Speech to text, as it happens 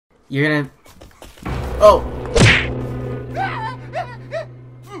You're gonna... Oh!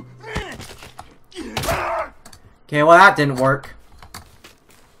 Okay, well that didn't work.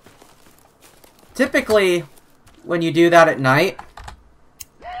 Typically, when you do that at night,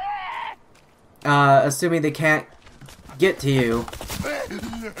 assuming they can't get to you...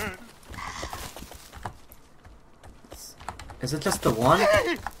 Is it just the one?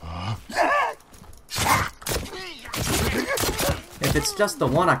 If it's just the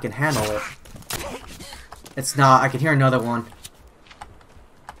one, I can handle it. It's not. I can hear another one.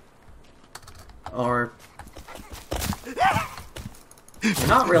 Or... You're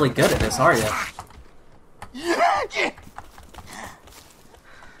not really good at this, are you?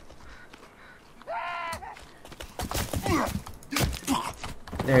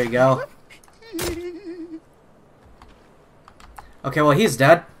 There you go. Okay, well, he's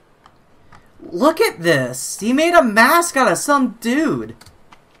dead. Look at this! He made a mask out of some dude!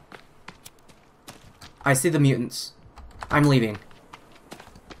 I see the mutants. I'm leaving.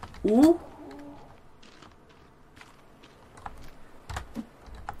 Ooh.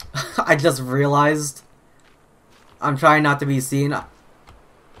 I just realized I'm trying not to be seen. Okay.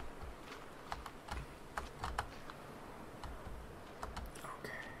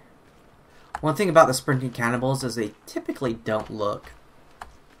 One thing about the sprinting cannibals is they typically don't look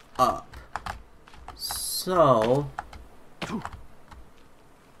up. So...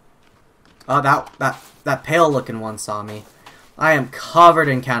 Oh, that pale-looking one saw me. I am covered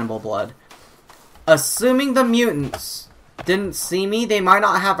in cannibal blood. Assuming the mutants didn't see me, they might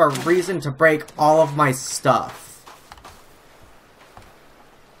not have a reason to break all of my stuff.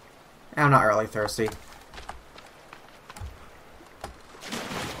 I'm not really thirsty.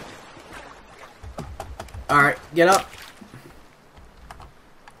 Alright, get up.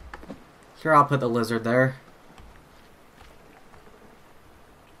 Sure, I'll put the lizard there.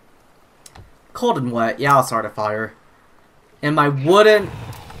 Cold and wet. Yeah, I'll start a fire. In my wooden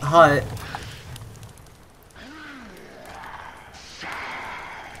hut.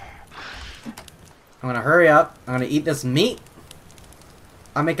 I'm gonna hurry up. I'm gonna eat this meat.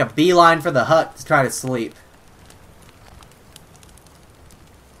 I'll make a beeline for the hut to try to sleep.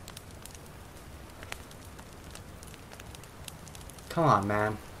 Come on,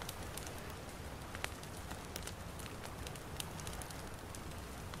 man.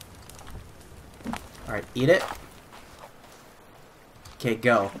 Alright, eat it. Okay,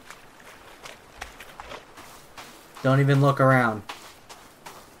 go. Don't even look around.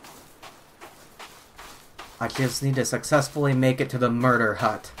 I just need to successfully make it to the murder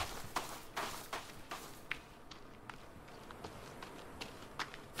hut.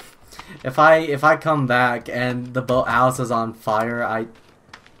 If I come back and the boathouse is on fire,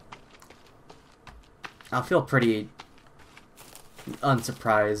 I'll feel pretty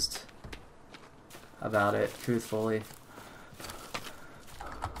unsurprised about it, truthfully.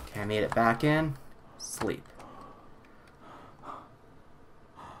 Okay, I made it back in. Sleep.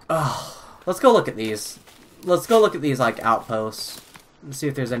 Oh, let's go look at these. Let's go look at these, like, outposts and see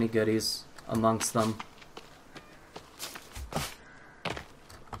if there's any goodies amongst them.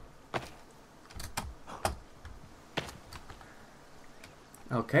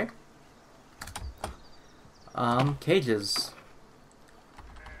 Okay. Cages.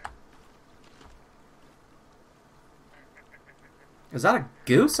 Is that a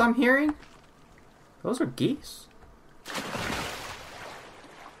goose I'm hearing? Those are geese.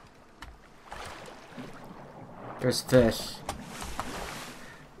 There's fish.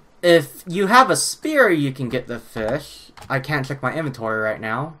 If you have a spear, you can get the fish. I can't check my inventory right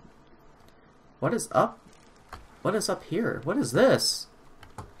now. What is up? What is up here? What is this?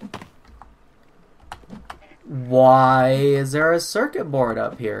 Why is there a circuit board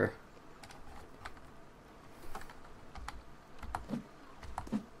up here?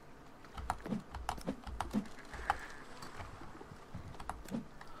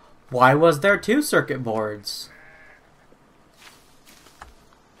 Why was there 2 circuit boards?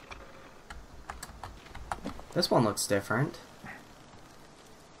 This one looks different.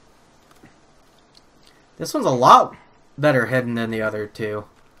 This one's a lot better hidden than the other 2.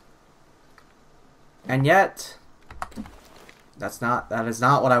 And yet, that is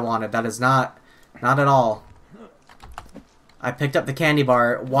not what I wanted. That is not at all. I picked up the candy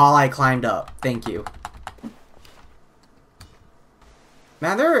bar while I climbed up. Thank you.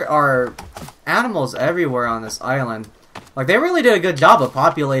 Man, there are animals everywhere on this island. Like, they really did a good job of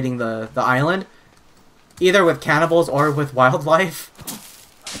populating the island. Either with cannibals or with wildlife.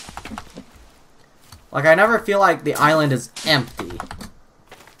 Like, I never feel like the island is empty.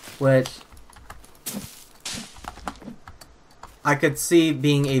 Which I could see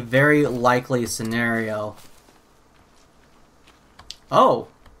being a very likely scenario. Oh.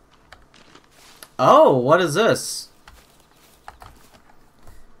 Oh, what is this?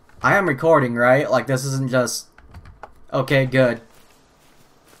 I am recording, right? Like, this isn't just... Okay, good.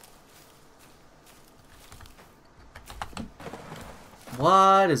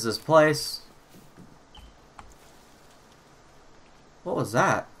 What is this place? What was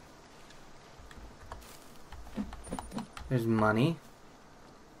that? There's money.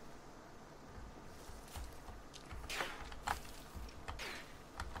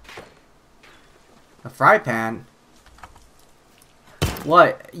 A fry pan?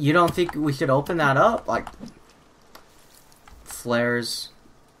 What? You don't think we should open that up? Like, flares.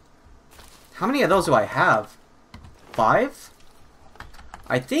 How many of those do I have? 5?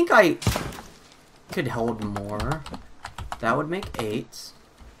 I think I could hold more. That would make 8.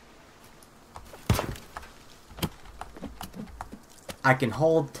 I can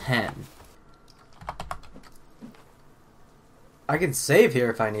hold 10. I can save here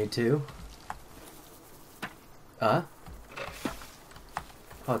if I need to. Oh,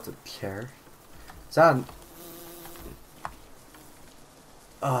 it's a chair. Is that...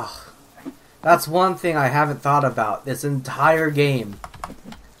 Ugh. That's one thing I haven't thought about this entire game.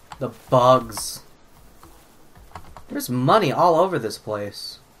 The bugs. There's money all over this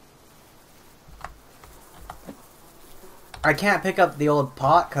place. I can't pick up the old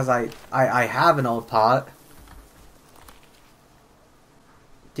pot because I have an old pot.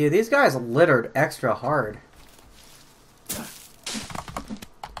 Dude, these guys littered extra hard.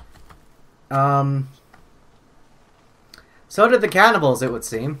 So did the cannibals, it would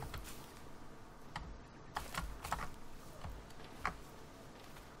seem.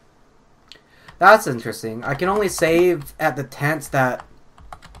 That's interesting. I can only save at the tents that...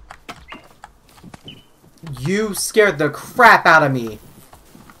 You scared the crap out of me.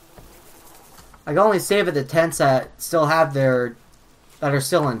 I can only save at the tents that still have their... that are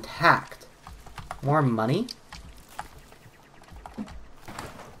still intact. More money?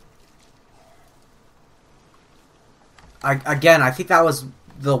 Again, I think that was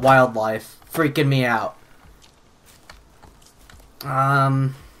the wildlife freaking me out. What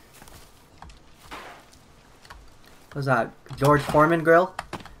was that? George Foreman grill?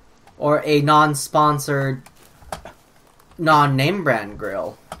 Or a non-sponsored, non-name brand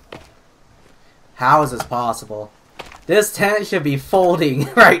grill? How is this possible? This tent should be folding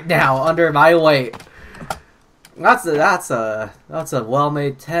right now under my weight. That's a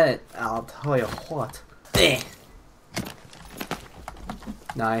well-made tent. I'll tell you what. Eh.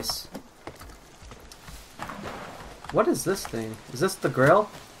 Nice. What is this thing? Is this the grill?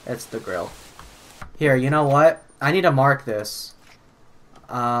 It's the grill. Here, you know what? I need to mark this.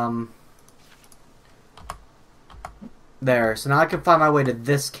 There. So now I can find my way to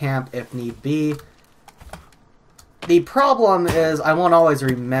this camp if need be. The problem is I won't always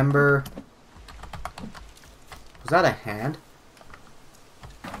remember. Was that a hand?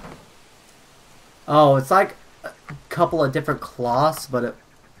 Oh, it's like a couple of different cloths, but it...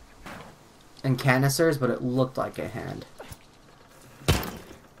 and canisters, but it looked like a hand.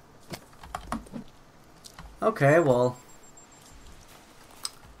 Okay, well...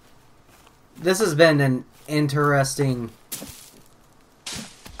 This has been an interesting...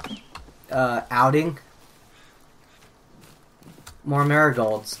 outing. More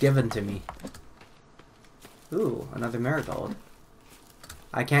marigolds given to me. Ooh, another marigold.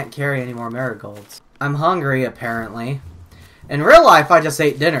 I can't carry any more marigolds. I'm hungry, apparently. In real life, I just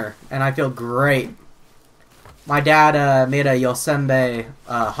ate dinner, and I feel great. My dad made a Yosemite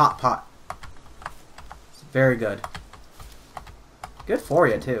hot pot. It's very good. Good for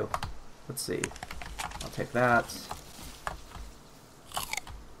you, too. Let's see. I'll take that.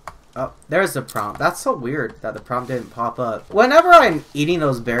 Oh, there's the prompt. That's so weird that the prompt didn't pop up. Whenever I'm eating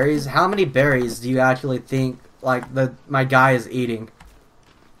those berries, how many berries do you actually think, like, my guy is eating?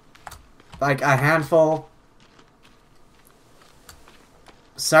 Like, a handful?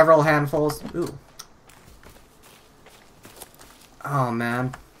 Several handfuls? Ooh. Oh,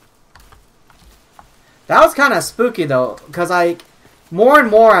 man. That was kind of spooky, though, because, like, more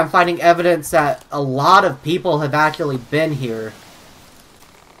and more I'm finding evidence that a lot of people have actually been here.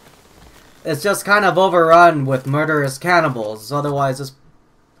 It's just kind of overrun with murderous cannibals. Otherwise, this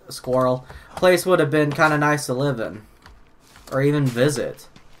squirrel place would have been kind of nice to live in. Or even visit.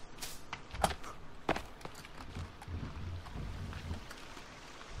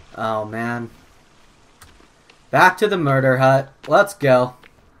 Oh, man. Back to the murder hut. Let's go.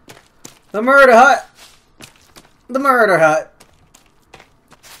 The murder hut! The murder hut!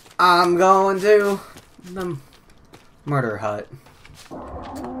 I'm going to the Murder hut.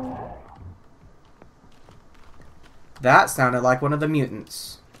 That sounded like one of the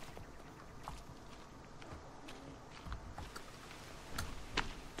mutants.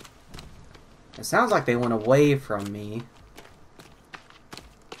 It sounds like they went away from me.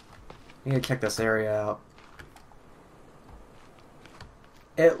 Need to check this area out.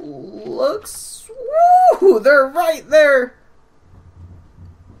 It looks... Woo! They're right there!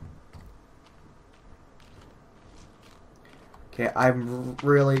 Okay, I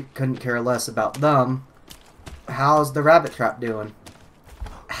really couldn't care less about them. How's the rabbit trap doing?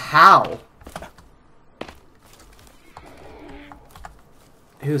 How?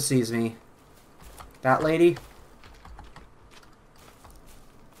 Who sees me? That lady?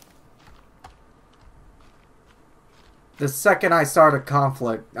 The second I start a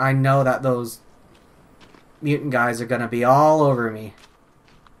conflict, I know that those mutant guys are gonna be all over me.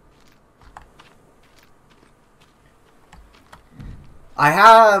 I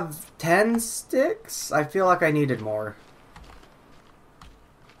have 10 sticks? I feel like I needed more.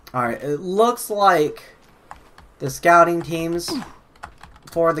 Alright, it looks like the scouting teams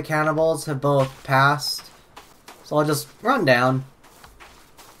for the cannibals have both passed. So I'll just run down.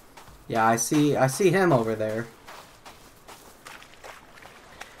 Yeah, I see him over there.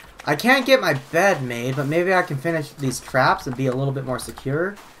 I can't get my bed made, but maybe I can finish these traps and be a little bit more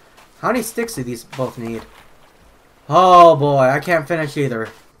secure. How many sticks do these both need? Oh boy, I can't finish either.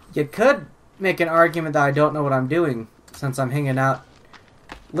 You could make an argument that I don't know what I'm doing, since I'm hanging out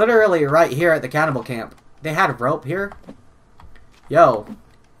literally right here at the cannibal camp. They had rope here? Yo.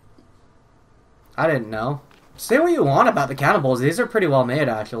 I didn't know. Say what you want about the cannibals. These are pretty well made,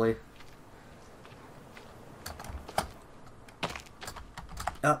 actually.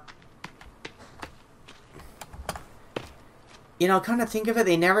 You know, kind of think of it,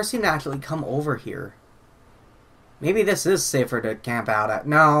 they never seem to actually come over here. Maybe this is safer to camp out at.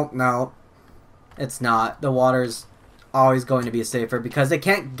 No, it's not. The water's always going to be safer because they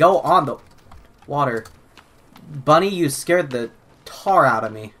can't go on the water. Bunny, you scared the tar out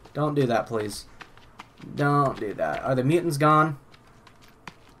of me. Don't do that, please. Don't do that. Are the mutants gone?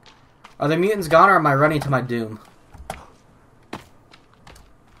 Are the mutants gone, or am I running to my doom?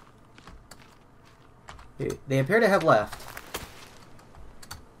 They appear to have left.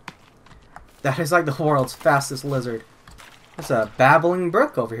 That is like the world's fastest lizard. There's a babbling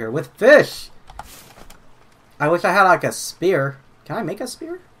brook over here with fish. I wish I had like a spear. Can I make a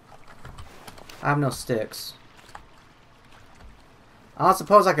spear? I have no sticks. I don't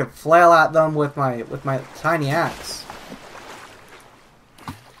suppose I could flail at them with my tiny axe.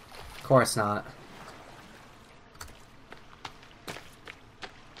 Of course not.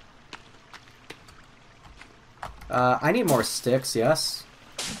 I need more sticks, yes.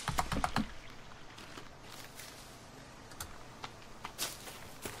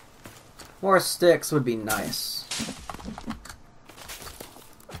 More sticks would be nice.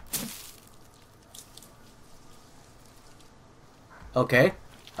 Okay.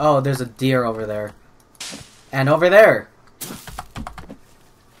 Oh, there's a deer over there. And over there.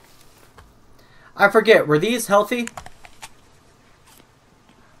 I forget, were these healthy?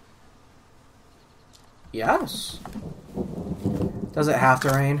 Yes. Does it have to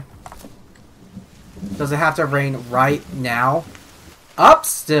rain? Does it have to rain right now? Up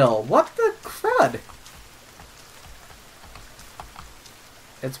still. What the crud?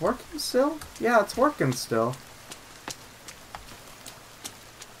 It's working still? Yeah, it's working still.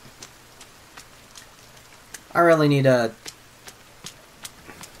 I really need a...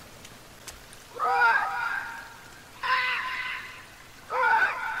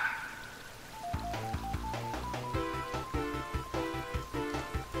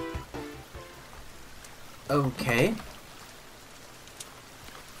 Okay.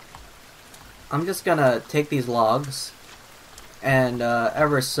 I'm just gonna take these logs and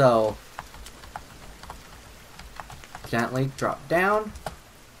ever so gently drop down.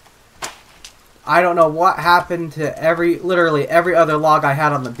 I don't know what happened to literally every other log I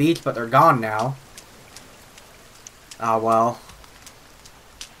had on the beach, but they're gone now. Ah, well.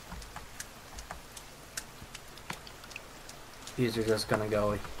 These are just gonna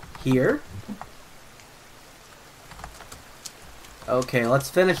go here. Okay, let's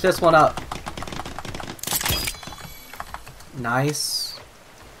finish this one up. Nice.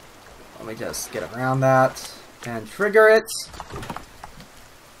 Let me just get around that and trigger it.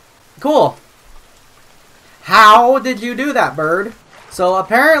 Cool. How did you do that, bird? So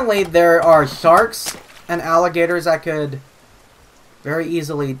apparently there are sharks and alligators that could very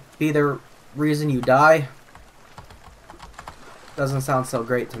easily be the reason you die. Doesn't sound so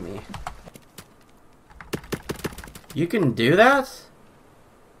great to me. You can do that?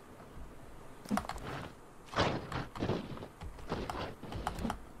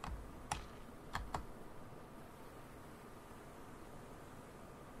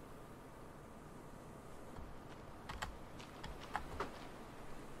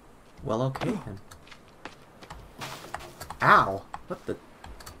 Well, okay then. Ow! What the...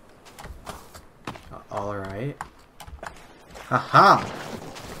 Alright. Haha!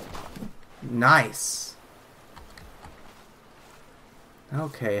 Nice!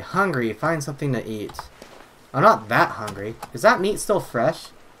 Okay, hungry. Find something to eat. I'm not that hungry. Is that meat still fresh?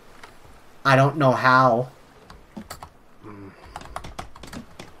 I don't know how.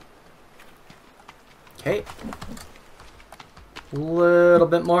 Okay. A little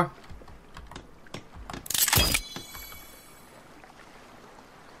bit more.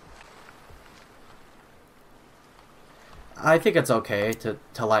 I think it's okay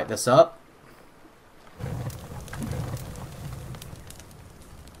to light this up.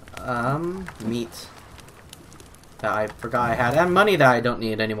 Meat that I forgot I had, and money that I don't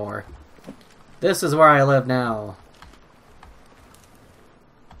need anymore. This is where I live now.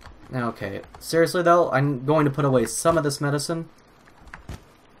 Okay, seriously though, I'm going to put away some of this medicine.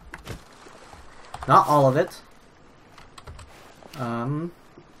 Not all of it.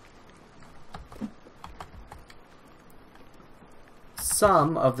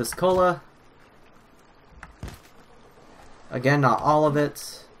 Some of this cola. Again, not all of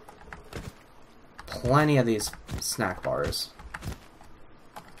it. Plenty of these snack bars.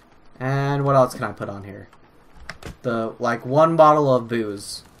 And what else can I put on here? Like 1 bottle of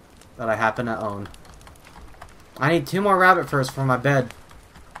booze that I happen to own. I need 2 more rabbit furs for my bed.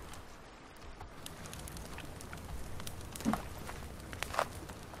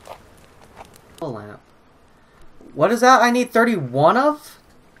 A lamp. What is that I need 31 of?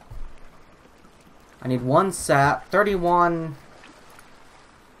 I need 1 sap, 31...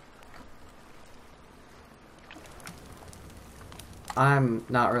 I'm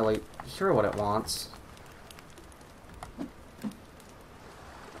not really sure what it wants.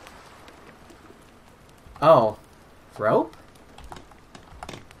 Oh. Rope?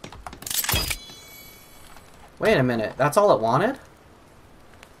 Wait a minute, that's all it wanted?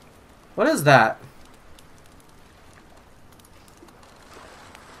 What is that?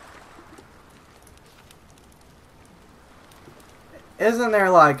 Isn't there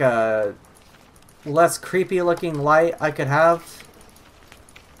like a less creepy looking light I could have?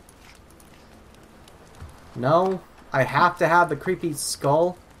 No? I have to have the creepy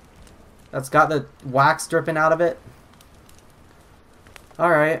skull that's got the wax dripping out of it?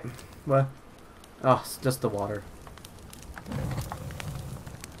 Alright. What? Oh, it's just the water.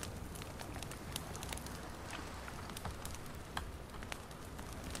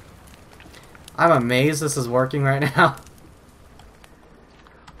 I'm amazed this is working right now.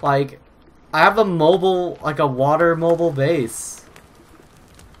 Like, I have a mobile, like a water mobile base.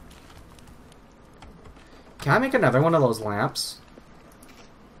 Can I make another one of those lamps?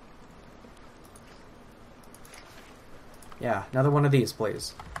 Yeah, another one of these,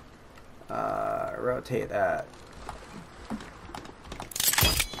 please. Rotate that.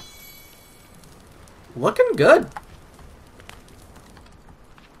 Looking good.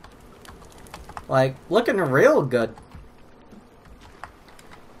 Like, looking real good.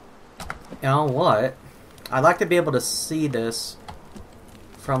 You know what? I'd like to be able to see this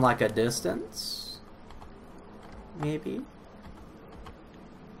from like a distance. Maybe.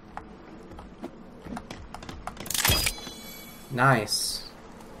 Nice.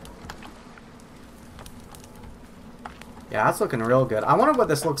 Yeah, that's looking real good. I wonder what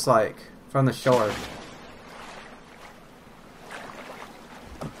this looks like from the shore.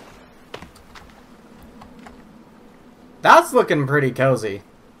 That's looking pretty cozy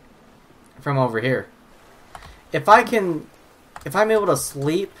from over here. If I'm able to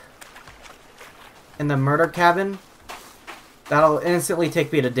sleep in the murder cabin, that'll instantly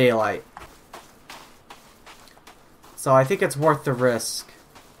take me to daylight. So I think it's worth the risk.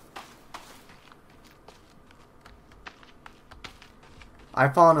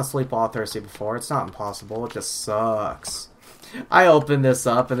 I've fallen asleep while thirsty before. It's not impossible. It just sucks. I opened this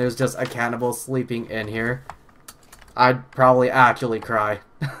up and there's just a cannibal sleeping in here. I'd probably actually cry.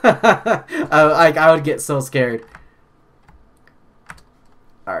 I would get so scared.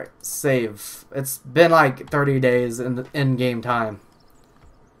 Alright, save. It's been like 30 days in the in-game time.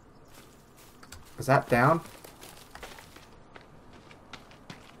 Is that down?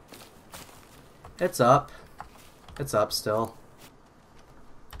 It's up. It's up still.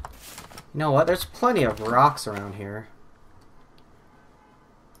 You know what? There's plenty of rocks around here.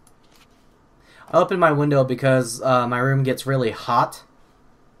 I opened my window because my room gets really hot.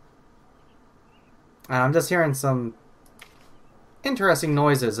 And I'm just hearing some interesting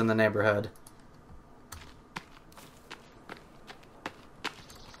noises in the neighborhood.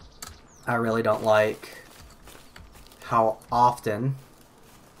 I really don't like how often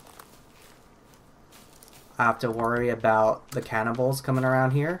I have to worry about the cannibals coming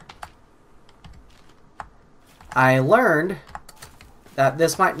around here. I learned that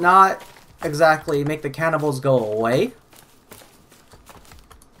this might not exactly make the cannibals go away.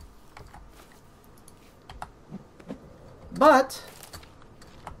 But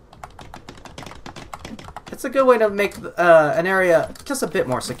it's a good way to make an area just a bit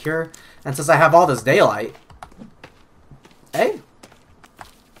more secure. And since I have all this daylight, hey.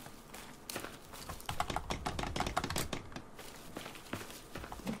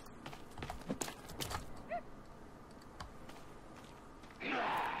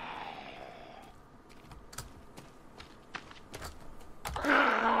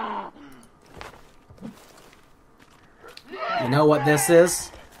 You know what this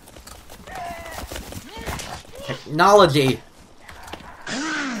is? Technology.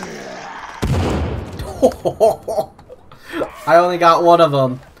 I only got one of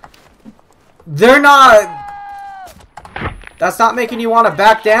them. They're not... That's not making you want to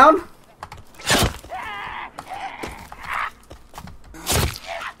back down?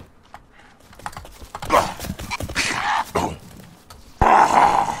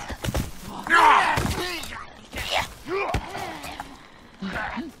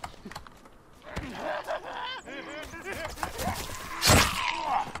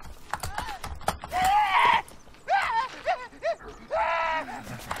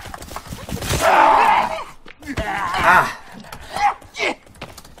 Ah.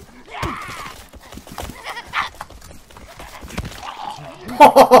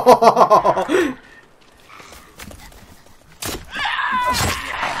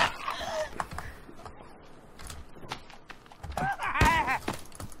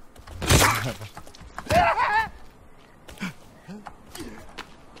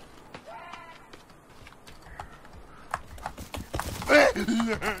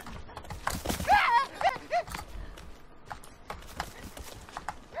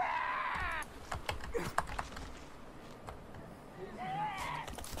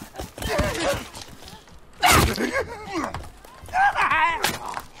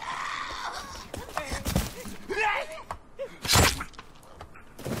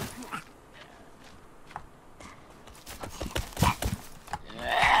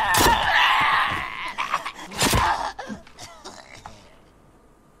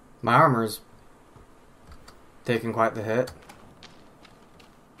 My armor's taking quite the hit.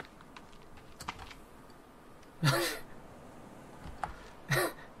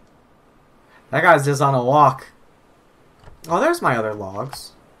 That guy's just on a walk. Oh, there's my other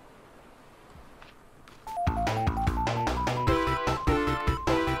logs.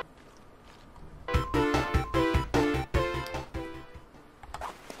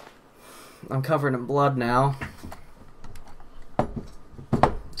 I'm covered in blood now.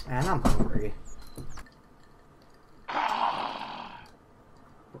 And I'm hungry.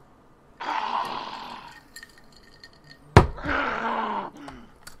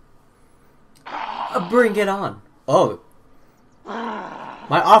 Bring it on. Oh.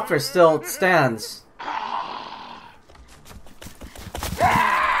 My offer still stands.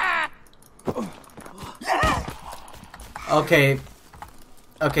 Okay.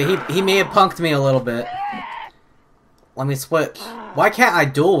 Okay, he may have punked me a little bit. Let me switch. Why can't I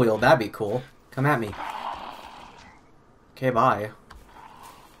dual wield? That'd be cool. Come at me. Okay, bye.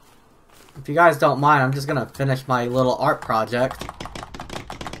 If you guys don't mind, I'm just gonna finish my little art project.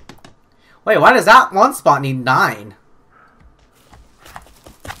 Wait, why does that one spot need 9?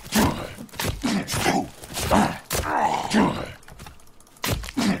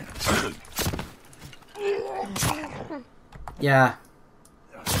 Yeah.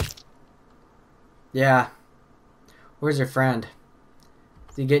 Yeah. Where's your friend?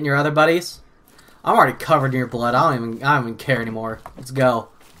 Is he getting your other buddies? I'm already covered in your blood. I don't even care anymore. Let's go.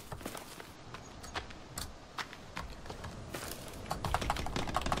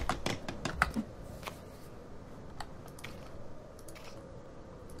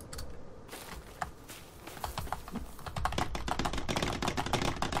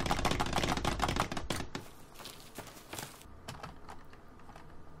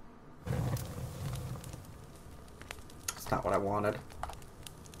 Not what I wanted.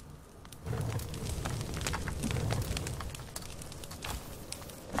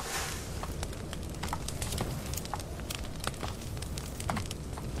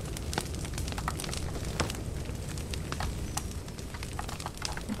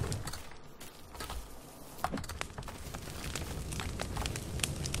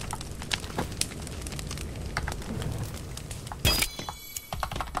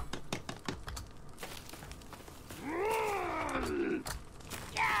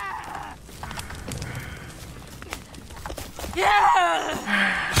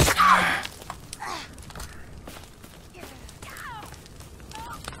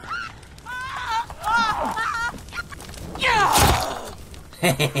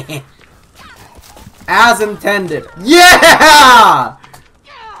 As intended. Yeah!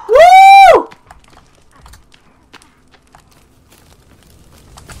 Woo!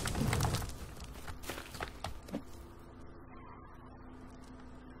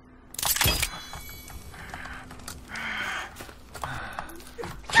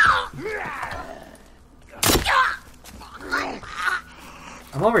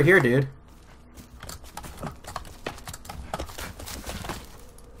 I'm over here, dude.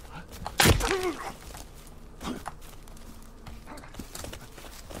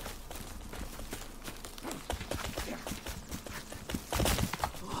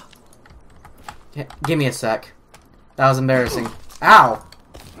 Give me a sec. That was embarrassing. Ow!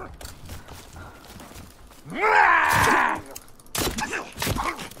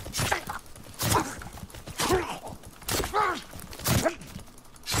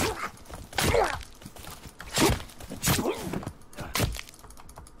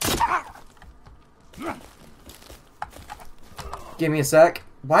 Give me a sec.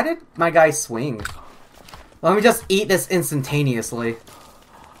 Why did my guy swing? Let me just eat this instantaneously.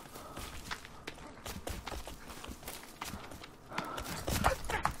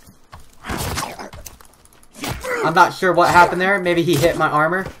 I'm not sure what happened there. Maybe he hit my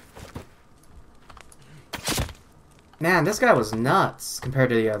armor. Man, this guy was nuts compared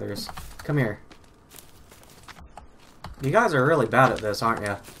to the others. Come here. You guys are really bad at this, aren't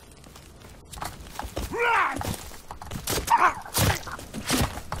you?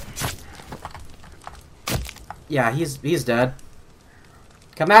 Yeah, he's dead.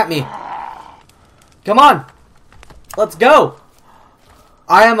 Come at me. Come on. Let's go.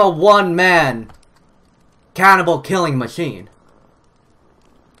 I am a one-man cannibal killing machine.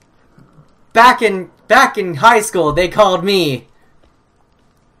 Back in high school, they called me.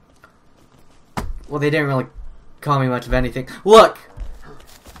 Well, they didn't really call me much of anything. Look.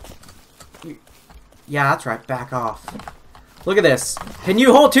 Yeah, that's right. Back off. Look at this. Can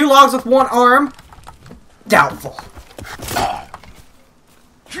you hold 2 logs with 1 arm? Doubtful.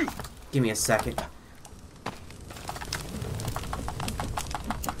 Give me a second.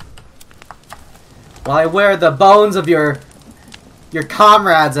 While I wear the bones of your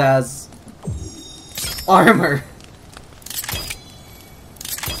comrades as armor.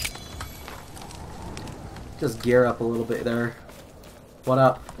 Just gear up a little bit there. What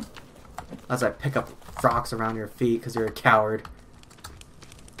up? As I pick up rocks around your feet because you're a coward.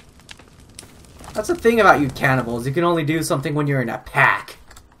 That's the thing about you cannibals. You can only do something when you're in a pack.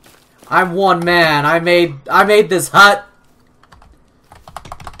 I'm one man. I made this hut.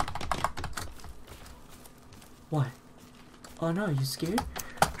 What? Oh no, you scared?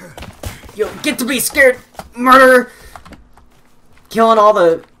 You don't get to be scared, murderer! Killing all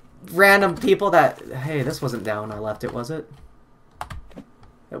the random people that... Hey, this wasn't down when I left it, was it?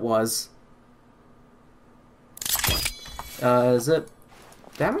 It was. Is it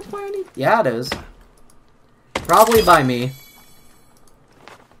damaged by any? Yeah, it is. Probably by me.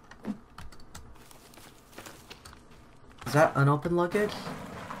 Is that unopened luggage?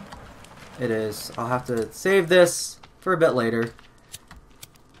 It is. I'll have to save this for a bit later.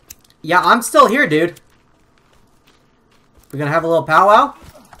 Yeah, I'm still here, dude. We're gonna have a little powwow?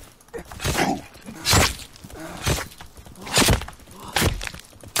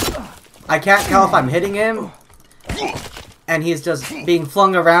 I can't tell if I'm hitting him and he's just being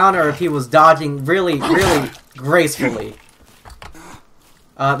flung around or if he was dodging really, really gracefully.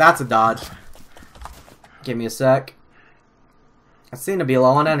 That's a dodge. Give me a sec. I seem to be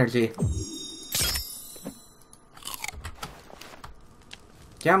low on energy.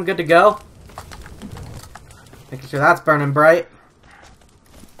 Okay, I'm good to go. Making sure that's burning bright.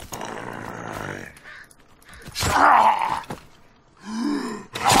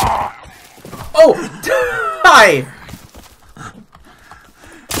 Oh! Hi!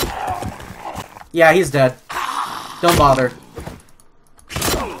 Yeah, he's dead. Don't bother.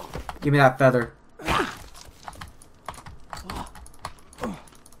 Give me that feather.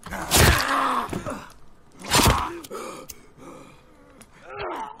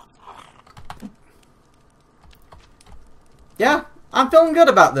 Yeah, I'm feeling good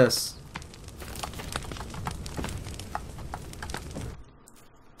about this.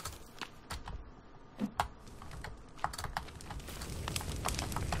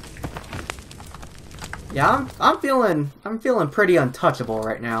 Yeah, I'm feeling pretty untouchable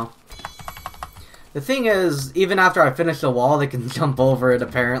right now. The thing is, even after I finish the wall, they can jump over it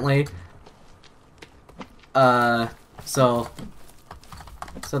apparently. So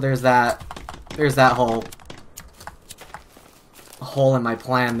there's that hole in my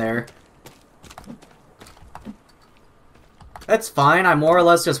plan there. It's fine. I more or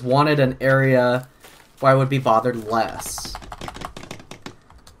less just wanted an area where I would be bothered less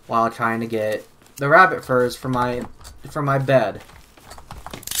while trying to get the rabbit furs for my bed.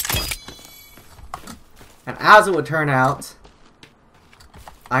 And as it would turn out,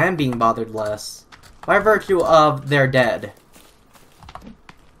 I am being bothered less by virtue of they're dead.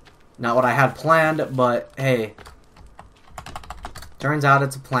 Not what I had planned, but hey, turns out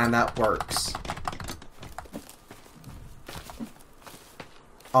it's a plan that works.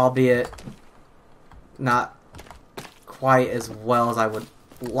 Albeit not quite as well as I would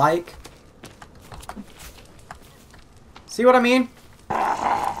like. See what I mean?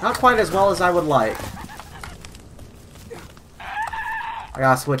 Not quite as well as I would like. I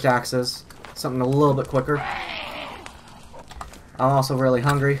gotta switch axes. Something a little bit quicker. I'm also really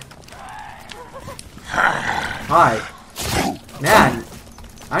hungry. Hi. Man,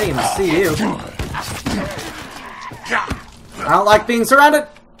 I didn't even see you. I don't like being surrounded!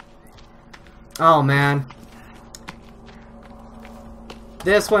 Oh man.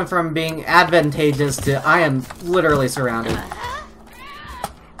 This went from being advantageous to I am literally surrounded.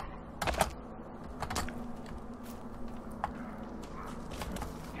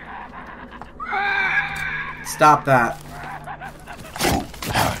 Stop that.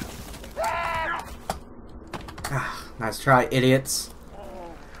 Nice try, idiots.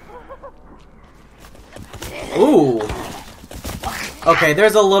 Ooh. Okay,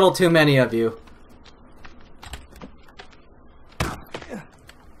 there's a little too many of you.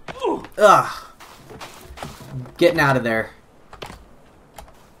 Ugh. Getting out of there.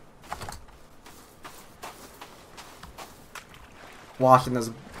 Washing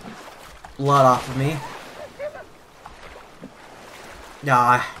this blood off of me.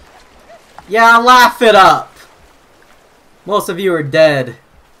 Yeah, laugh it up. Most of you are dead.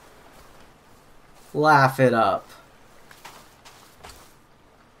 Laugh it up.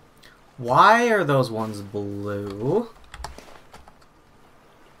 Why are those ones blue?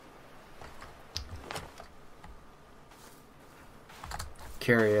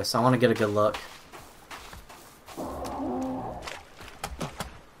 Curious. I want to get a good look.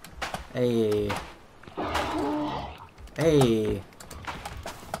 Hey. Hey.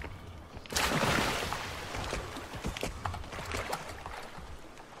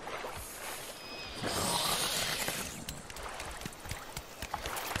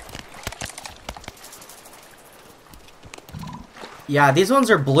 Yeah, these ones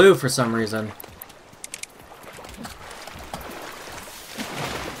are blue for some reason.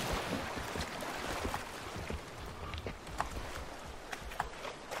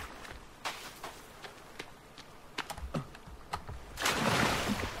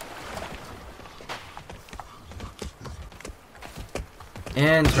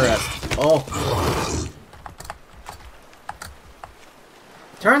 Interesting. Oh.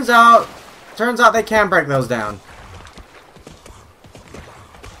 Turns out they can break those down.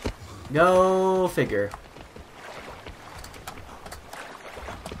 Go figure.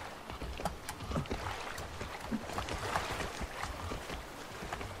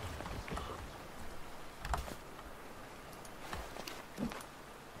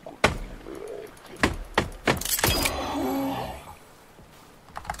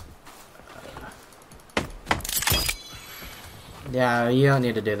 Yeah, you don't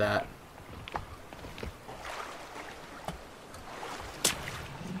need to do that.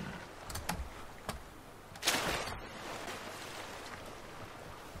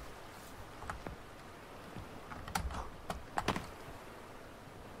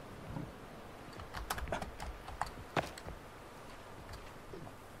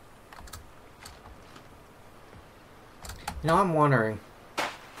 You know, I'm wondering,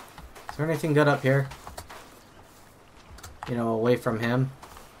 is there anything good up here? You know, away from him?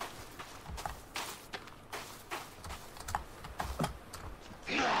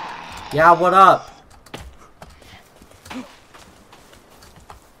 Yeah, what up? Man,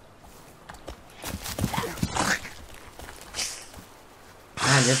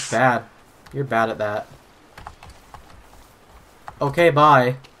 you're bad. You're bad at that. Okay,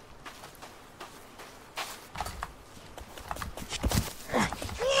 bye.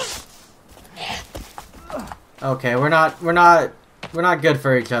 Okay, we're not good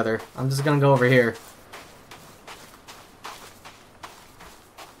for each other. I'm just gonna go over here.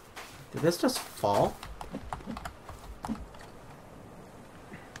 Did this just fall?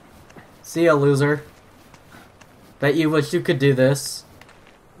 See ya, loser. Bet you wish you could do this.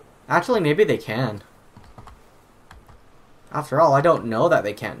 Actually, maybe they can. After all, I don't know that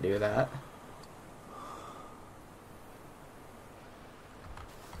they can't do that.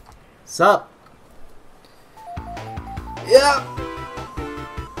 Sup? Yeah.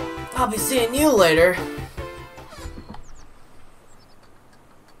 I'll be seeing you later.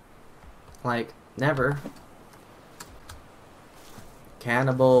 Like, never.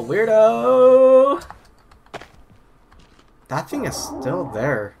 Cannibal weirdo! That thing is still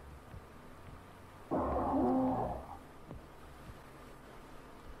there.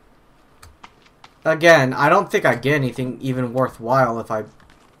 Again, I don't think I get anything even worthwhile if I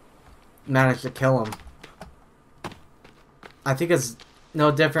manage to kill him. I think it's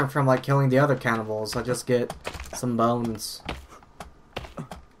no different from like killing the other cannibals. I just get some bones.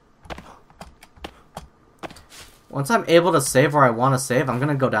 Once I'm able to save where I want to save, I'm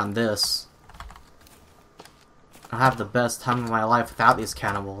gonna go down this. I'll have the best time of my life without these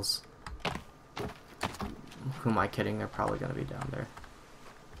cannibals. Who am I kidding? They're probably gonna be down there.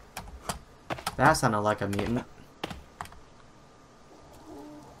 That sounded like a mutant.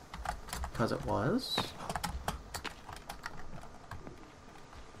 Because it was.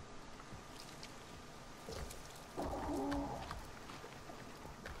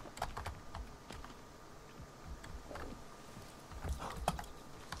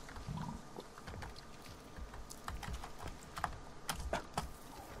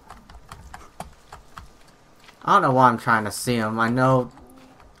 I don't know why I'm trying to see them. I know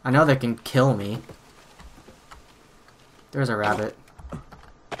they can kill me. There's a rabbit.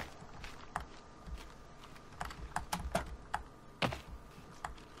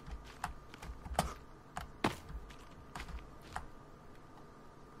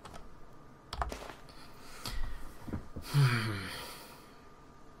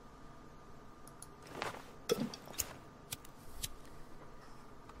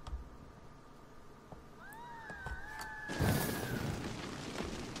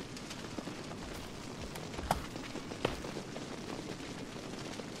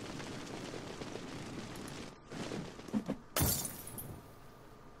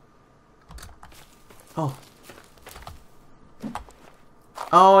 Oh.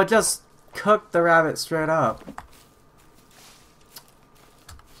 Oh, it just cooked the rabbit straight up.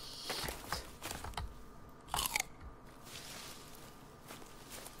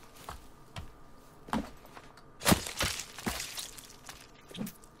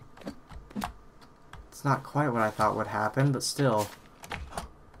 It's not quite what I thought would happen, but still.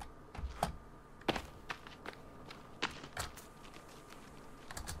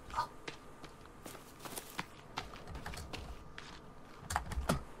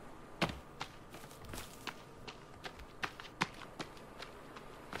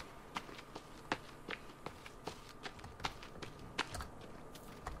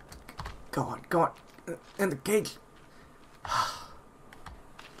 Go on. In the cage.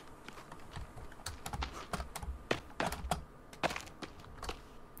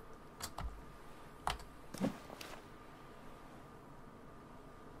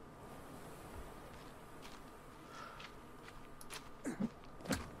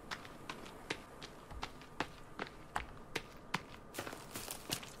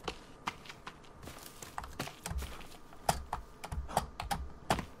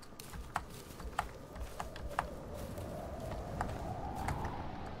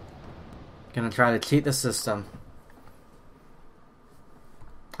 Gonna try to cheat the system.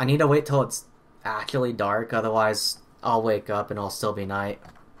 I need to wait till it's actually dark, otherwise I'll wake up and it'll still be night.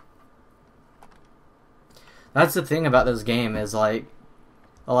 That's the thing about this game is like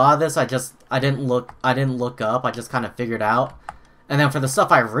a lot of this I didn't look up, I just kind of figured out. And then for the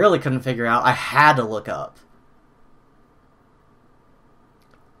stuff I really couldn't figure out, I had to look up.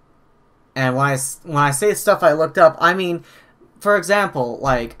 And when I say stuff I looked up, I mean, for example,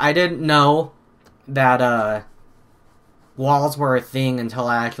 like, I didn't know that, walls were a thing until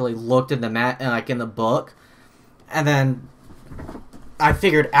I actually looked in the book. And then I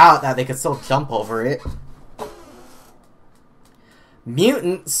figured out that they could still jump over it.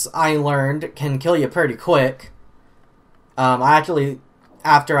 Mutants, I learned, can kill you pretty quick. I actually,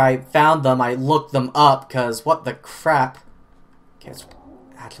 after I found them, I looked them up, because what the crap. Okay, it's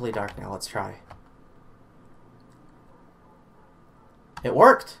actually dark now, let's try. It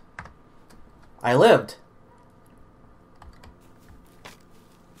worked! I lived.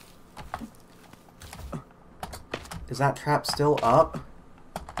 Is that trap still up?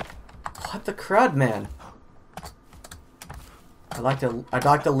 What the crud, man? I'd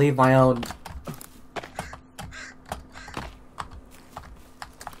like to leave my own.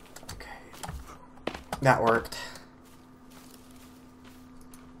 Okay. That worked.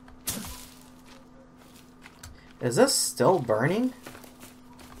 Is this still burning?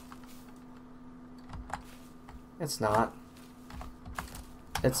 It's not.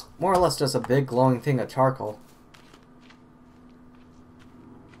 It's more or less just a big glowing thing of charcoal.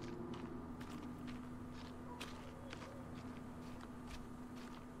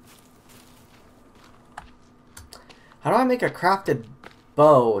 How do I make a crafted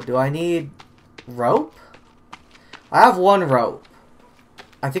bow? Do I need rope? I have 1 rope.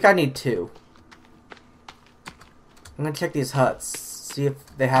 I think I need 2. I'm gonna check these huts. See if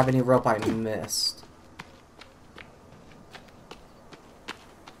they have any rope I missed.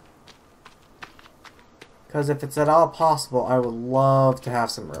 Because if it's at all possible, I would love to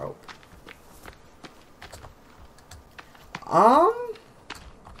have some rope.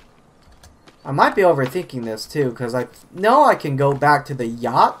 I might be overthinking this too, because I know I can go back to the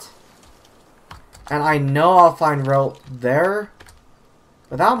yacht. And I know I'll find rope there.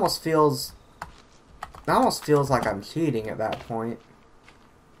 But that almost feels like I'm cheating at that point.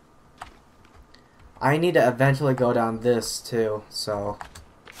 I need to eventually go down this too, so.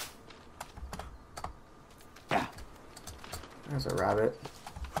 There's a rabbit.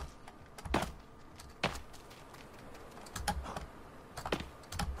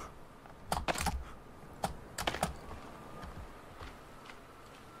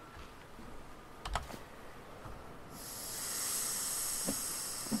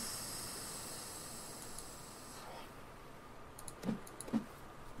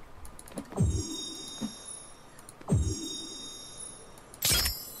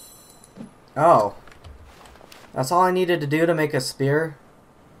 Oh. That's all I needed to do to make a spear?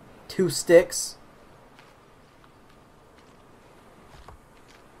 2 sticks?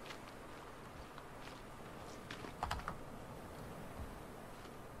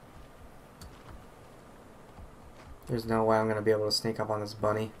 There's no way I'm gonna be able to sneak up on this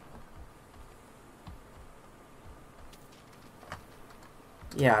bunny.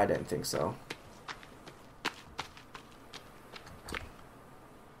 Yeah, I didn't think so.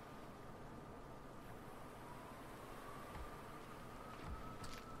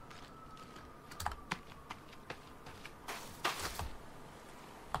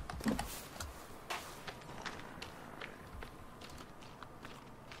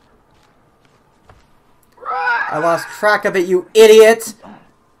 I lost track of it, you idiot!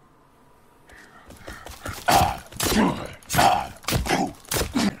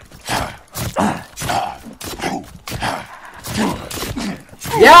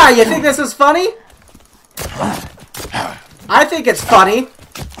 Yeah, you think this is funny? I think it's funny.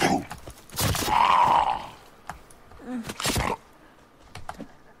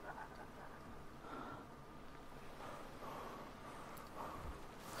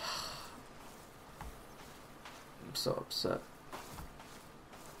 I'm so upset.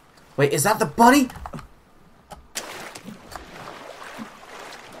 Wait, is that the bunny?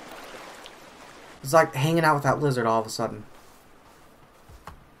 It's like hanging out with that lizard all of a sudden.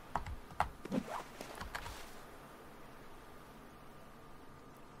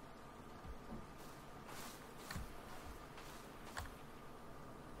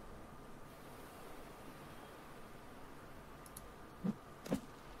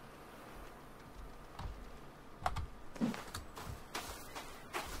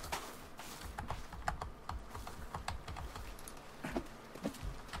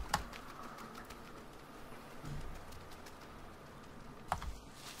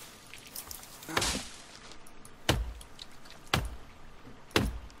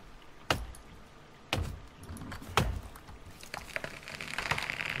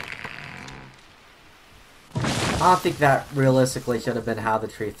 I don't think that realistically should have been how the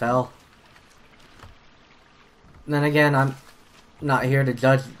tree fell. And then again, I'm not here to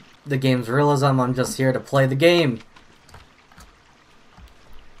judge the game's realism, I'm just here to play the game.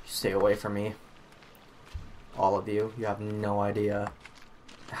 Stay away from me. All of you. You have no idea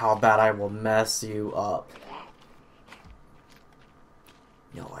how bad I will mess you up.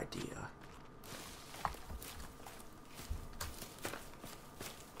 No idea.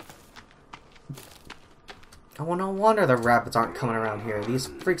 Oh, no wonder the rabbits aren't coming around here. These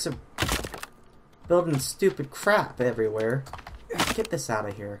freaks are building stupid crap everywhere. Get this out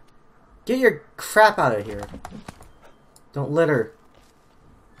of here. Get your crap out of here. Don't litter.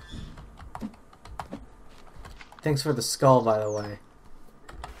 Thanks for the skull, by the way.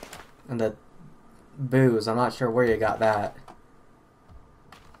 And the booze. I'm not sure where you got that.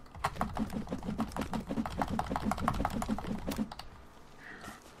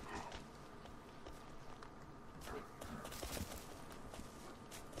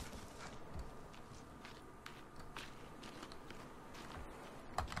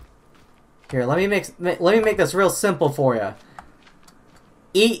 Here, let me make this real simple for you.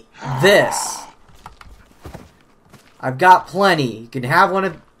 Eat this. I've got plenty. You can have one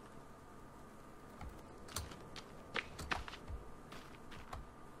of...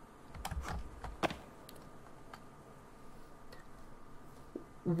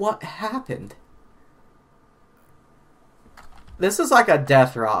 What happened? This is like a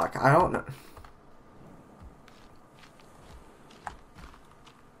death rock. I don't know.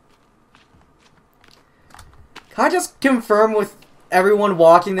 Can I just confirm with everyone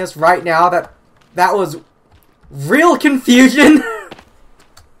watching this right now that that was real confusion?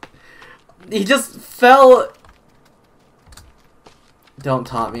 He just fell... Don't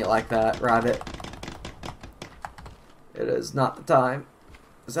taunt me like that, rabbit. It is not the time.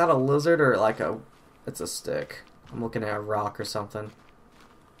 Is that a lizard or like a... It's a stick. I'm looking at a rock or something.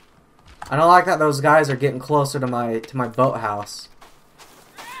 I don't like that those guys are getting closer to my boathouse.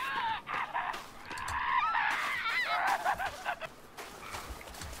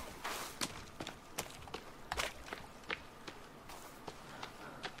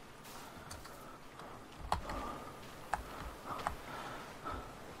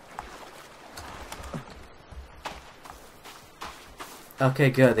 Okay,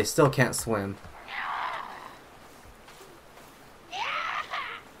 good. They still can't swim.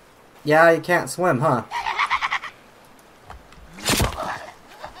 Yeah, you can't swim, huh?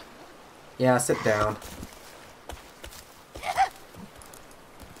 Yeah, sit down.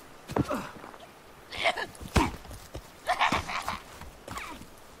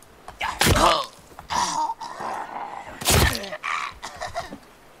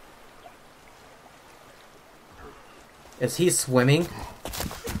 Is he swimming?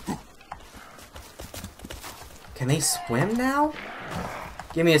 Can they swim now?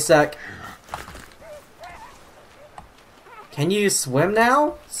 Give me a sec. Can you swim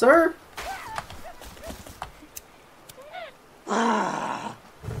now, sir? Yeah,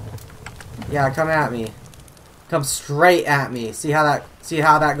 come at me. Come straight at me. See how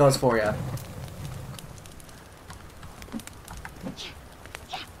that goes for you.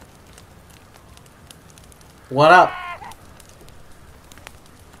 What up?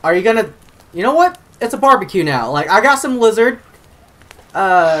 Are you gonna... You know what? It's a barbecue now. Like, I got some lizard.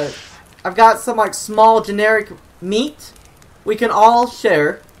 I've got some, like, small generic meat. We can all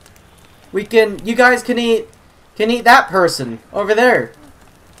share. We can... You guys can eat that person over there.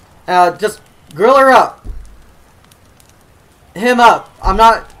 Just grill her up. Him up. I'm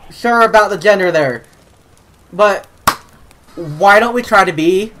not sure about the gender there. But why don't we try to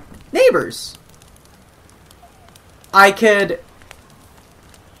be neighbors? I could...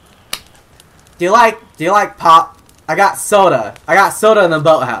 Do you like pop? I got soda. I got soda in the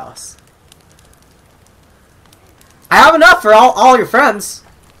boathouse. I have enough for all your friends.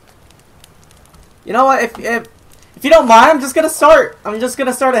 You know what? If you don't mind, I'm just gonna start. I'm just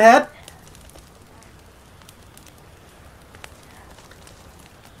gonna start ahead.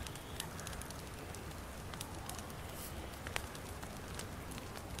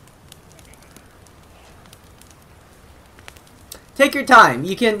 Take your time.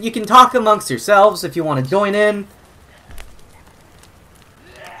 You can talk amongst yourselves if you want to join in.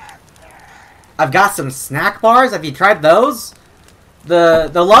 I've got some snack bars. Have you tried those?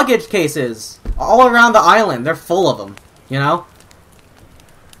 The luggage cases all around the island. They're full of them. You know.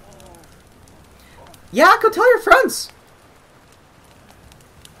 Yeah, go tell your friends.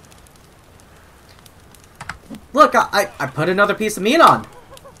 Look, I put another piece of meat on.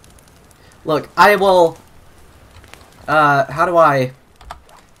 Look, I will. How do I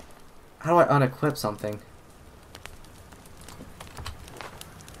unequip something?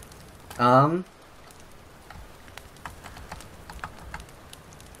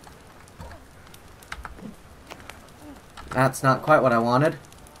 That's not quite what I wanted.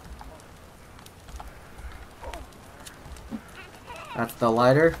 That's the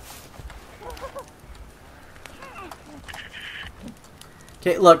lighter.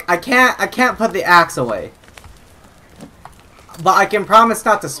 Okay, look, I can't put the axe away. But I can promise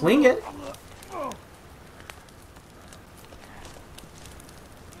not to swing it.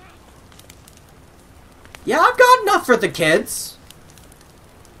 Yeah, I've got enough for the kids.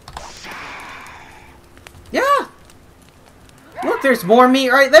 Yeah. Look, there's more meat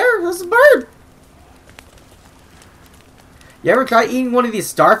right there. There's a bird. You ever try eating one of these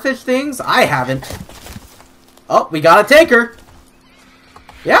starfish things? I haven't. Oh, we got a taker.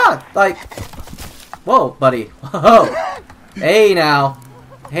 Yeah, like... Whoa, buddy. Whoa. Hey now.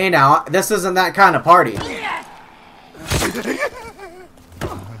 Hey now. This isn't that kind of party.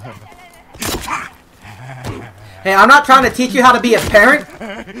 Hey, I'm not trying to teach you how to be a parent,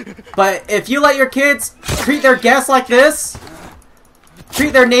 but if you let your kids treat their guests like this,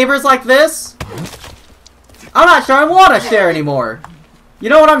 treat their neighbors like this, I'm not sure I want to share anymore. You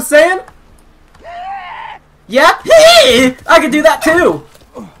know what I'm saying? Yeah? Hey! I can do that too!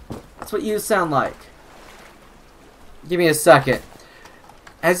 That's what you sound like. Give me a second.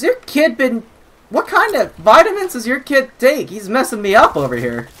 Has your kid been What kind of vitamins does your kid take? He's messing me up over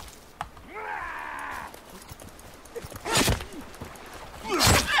here.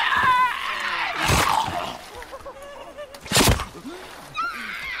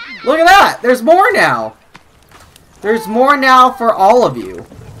 Look at that! There's more now! There's more now for all of you.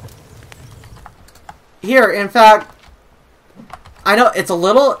 Here, in fact, I know it's a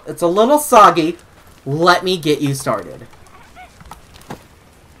little soggy. Let me get you started.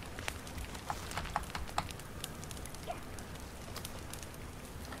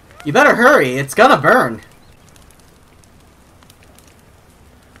 You better hurry, it's gonna burn.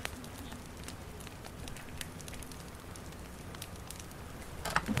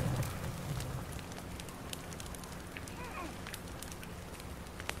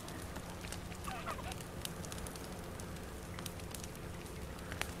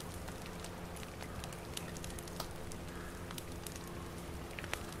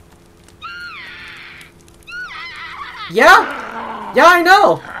 Yeah? Yeah, I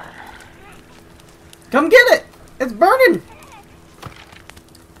know! Come get it! It's burning!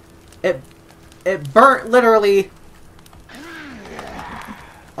 It burnt literally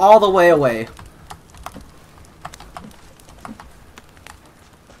all the way away.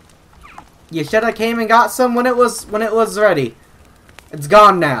 You should have came and got some when it was ready. It's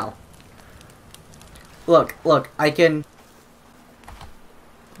gone now. Look, I can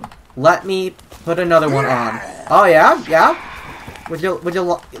let me put another one on. Oh yeah? Yeah? Would you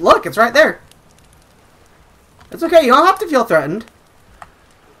look, it's right there. It's okay, you don't have to feel threatened.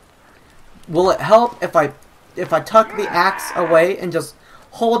 Will it help if I tuck the axe away and just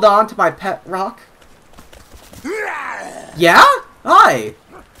hold on to my pet rock? Yeah? Hi.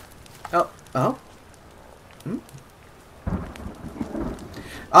 Oh. Hmm?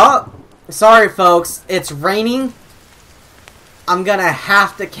 Oh, sorry folks, it's raining. I'm gonna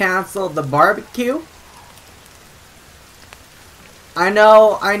have to cancel the barbecue. I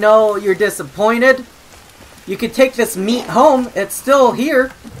know you're disappointed. You could take this meat home. It's still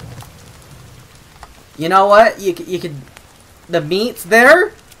here. You know what? You could. The meat's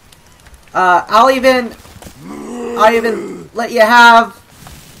there. I'll even let you have.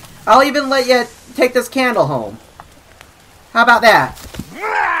 I'll even let you take this candle home. How about that?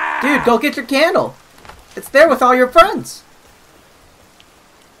 Dude, go get your candle. It's there with all your friends.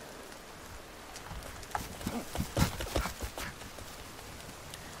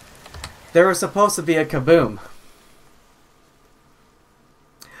 There was supposed to be a kaboom.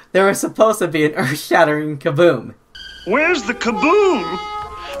 There was supposed to be an earth-shattering kaboom. Where's the kaboom?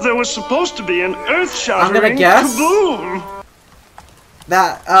 There was supposed to be an earth-shattering I'm gonna guess kaboom.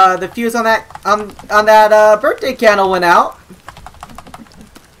 That the fuse on that birthday candle went out.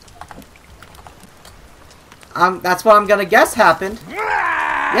 That's what I'm gonna guess happened.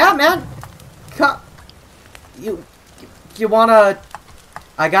 Yeah, man. You wanna?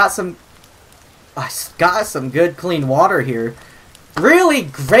 I got some good clean water here. Really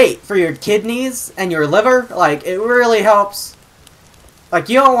great for your kidneys and your liver. Like, it really helps. Like,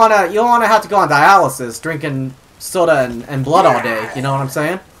 you don't wanna have to go on dialysis drinking soda and blood all day. You know what I'm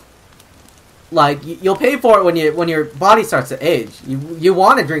saying? Like, you'll pay for it when your body starts to age. You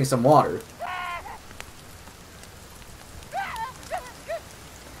want to drink some water.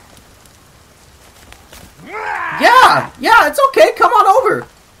 Yeah, it's okay. Come on over.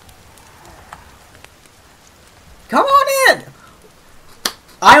 Come on in.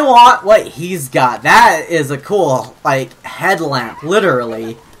 I want what he's got. That is a cool, like, headlamp,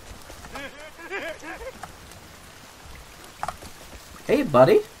 literally. Hey,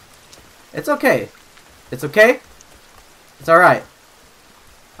 buddy. It's okay. It's okay. It's alright.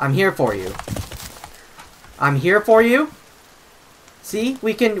 I'm here for you. I'm here for you. See?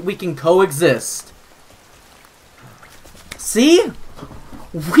 We can coexist. See?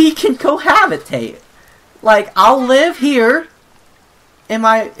 We can cohabitate. Like, I'll live here in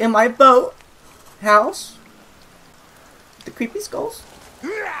my boat house. The creepy skulls.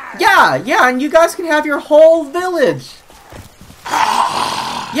 Yeah, and you guys can have your whole village.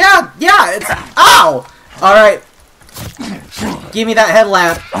 Yeah, it's ow! Alright. Give me that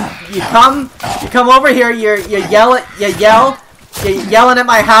headlamp. You come over here, you're yelling at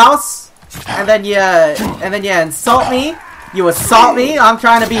my house, and then you insult me. You assault me. I'm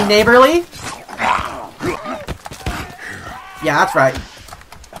trying to be neighborly. Yeah, that's right.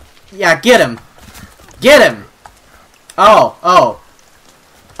 Yeah, get him. Get him. Oh,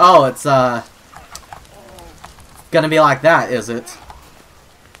 it's gonna be like that, is it?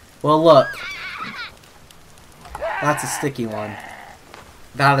 Well, look. That's a sticky one.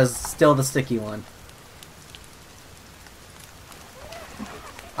 That is still the sticky one.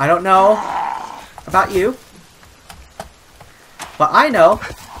 I don't know about you. But I know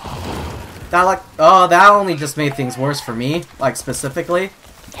that, like, oh, that only just made things worse for me, like, specifically.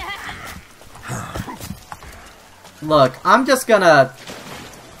 Look, I'm just gonna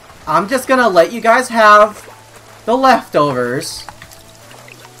let you guys have the leftovers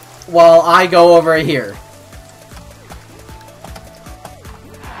while I go over here.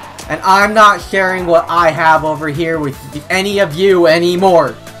 And I'm not sharing what I have over here with any of you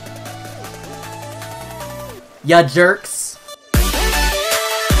anymore. Ya jerks.